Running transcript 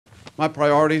My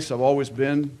priorities have always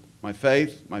been my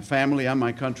faith, my family, and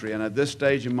my country. And at this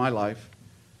stage in my life,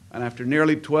 and after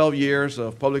nearly 12 years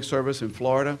of public service in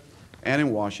Florida and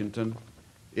in Washington,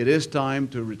 it is time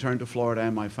to return to Florida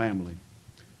and my family.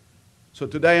 So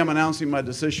today I'm announcing my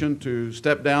decision to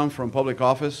step down from public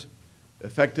office,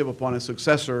 effective upon a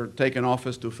successor taking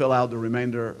office to fill out the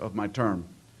remainder of my term.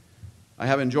 I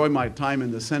have enjoyed my time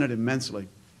in the Senate immensely.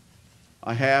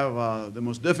 I have the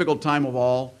most difficult time of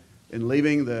all in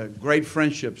leaving the great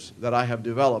friendships that I have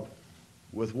developed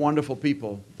with wonderful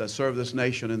people that serve this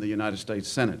nation in the United States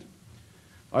Senate.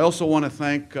 I also want to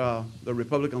thank the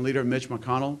Republican leader, Mitch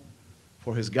McConnell,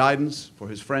 for his guidance, for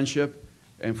his friendship,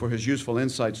 and for his useful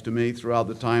insights to me throughout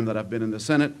the time that I've been in the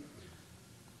Senate.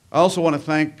 I also want to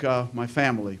thank my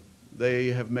family. They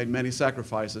have made many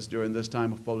sacrifices during this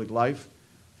time of public life.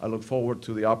 I look forward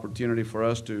to the opportunity for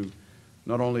us to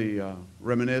not only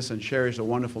reminisce and cherish the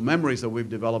wonderful memories that we've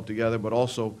developed together, but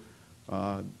also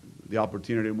the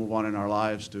opportunity to move on in our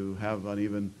lives to have an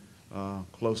even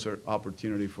closer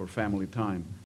opportunity for family time.